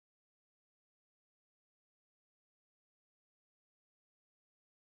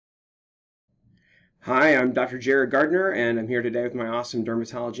Hi, I'm Dr. Jared Gardner, and I'm here today with my awesome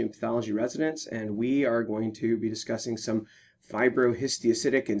dermatology and pathology residents, and we are going to be discussing some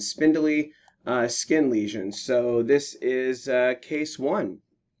fibrohistiocytic and spindly skin lesions. So this is case one.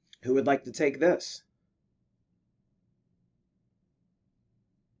 Who would like to take this?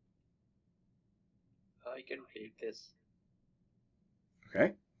 I can take this.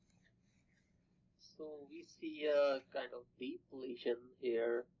 Okay. So we see a kind of deep lesion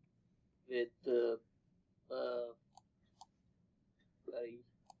here with uh, very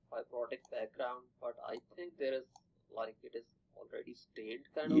fibrotic background, but I think there is like it is already stained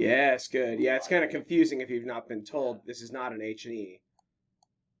kind of. Yes, good. Yeah, it's I kind of think, confusing if you've not been yeah. told this is not an H&E.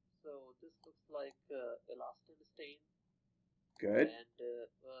 So this looks like elastin stain, Good. and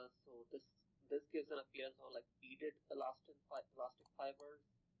so this gives an appearance of like beaded elastic fibers,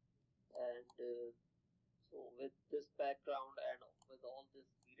 and so with this background and with all this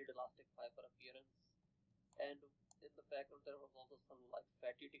beaded elastic fiber appearance, and in the background there was also some like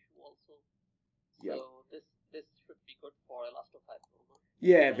fatty tissue also. Yep. So this should be good for elastofibroma,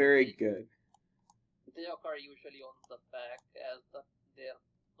 Yeah, and very good. they occur usually on the back as their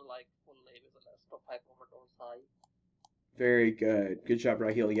like full name is elastofibroma dorsi. Very good. Good job,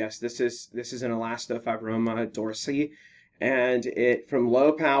 Raheel. Yes, this is an elastofibroma dorsi, and it from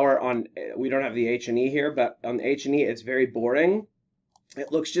low power on we don't have the H&E here, but on the H&E it's very boring.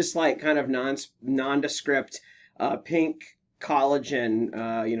 It looks just like kind of nondescript pink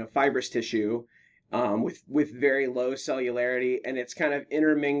collagen, fibrous tissue with very low cellularity, and it's kind of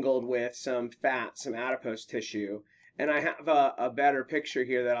intermingled with some fat, some adipose tissue. And I have a better picture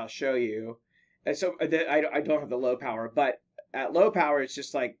here that I'll show you. And so I don't have the low power, but at low power it's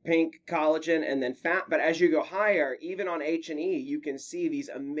just like pink collagen and then fat. But as you go higher, even on H&E, you can see these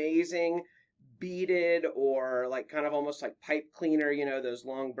amazing beaded or like kind of almost like pipe cleaner, those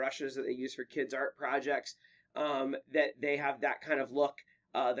long brushes that they use for kids' art projects, that they have that kind of look.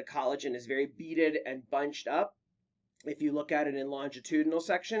 The collagen is very beaded and bunched up if you look at it in longitudinal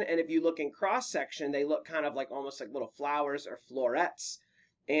section. And if you look in cross section, they look kind of like almost like little flowers or florets.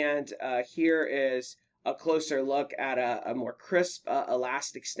 And here is a closer look at a more crisp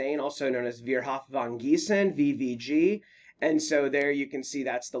elastic stain, also known as Verhoff von Giesen, VVG. And so there you can see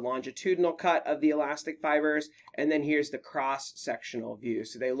that's the longitudinal cut of the elastic fibers. And then here's the cross sectional view.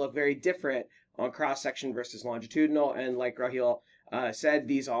 So they look very different on cross section versus longitudinal. And like Rahil said,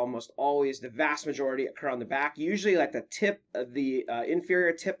 these almost always, the vast majority occur on the back, usually like the tip of the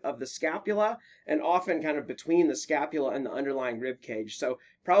inferior tip of the scapula, and often kind of between the scapula and the underlying rib cage. So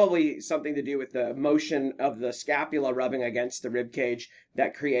probably something to do with the motion of the scapula rubbing against the rib cage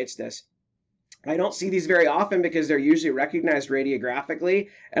that creates this. I don't see these very often because they're usually recognized radiographically,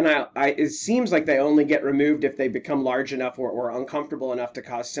 and it seems like they only get removed if they become large enough or uncomfortable enough to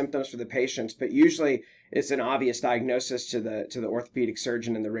cause symptoms for the patients. But usually, it's an obvious diagnosis to the orthopedic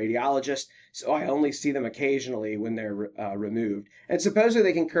surgeon and the radiologist. So I only see them occasionally when they're removed. And supposedly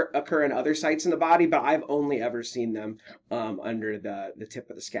they can occur in other sites in the body, but I've only ever seen them under the tip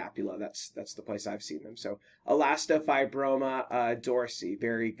of the scapula. That's the place I've seen them. So elastofibroma dorsi,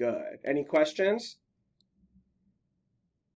 very good. Any questions?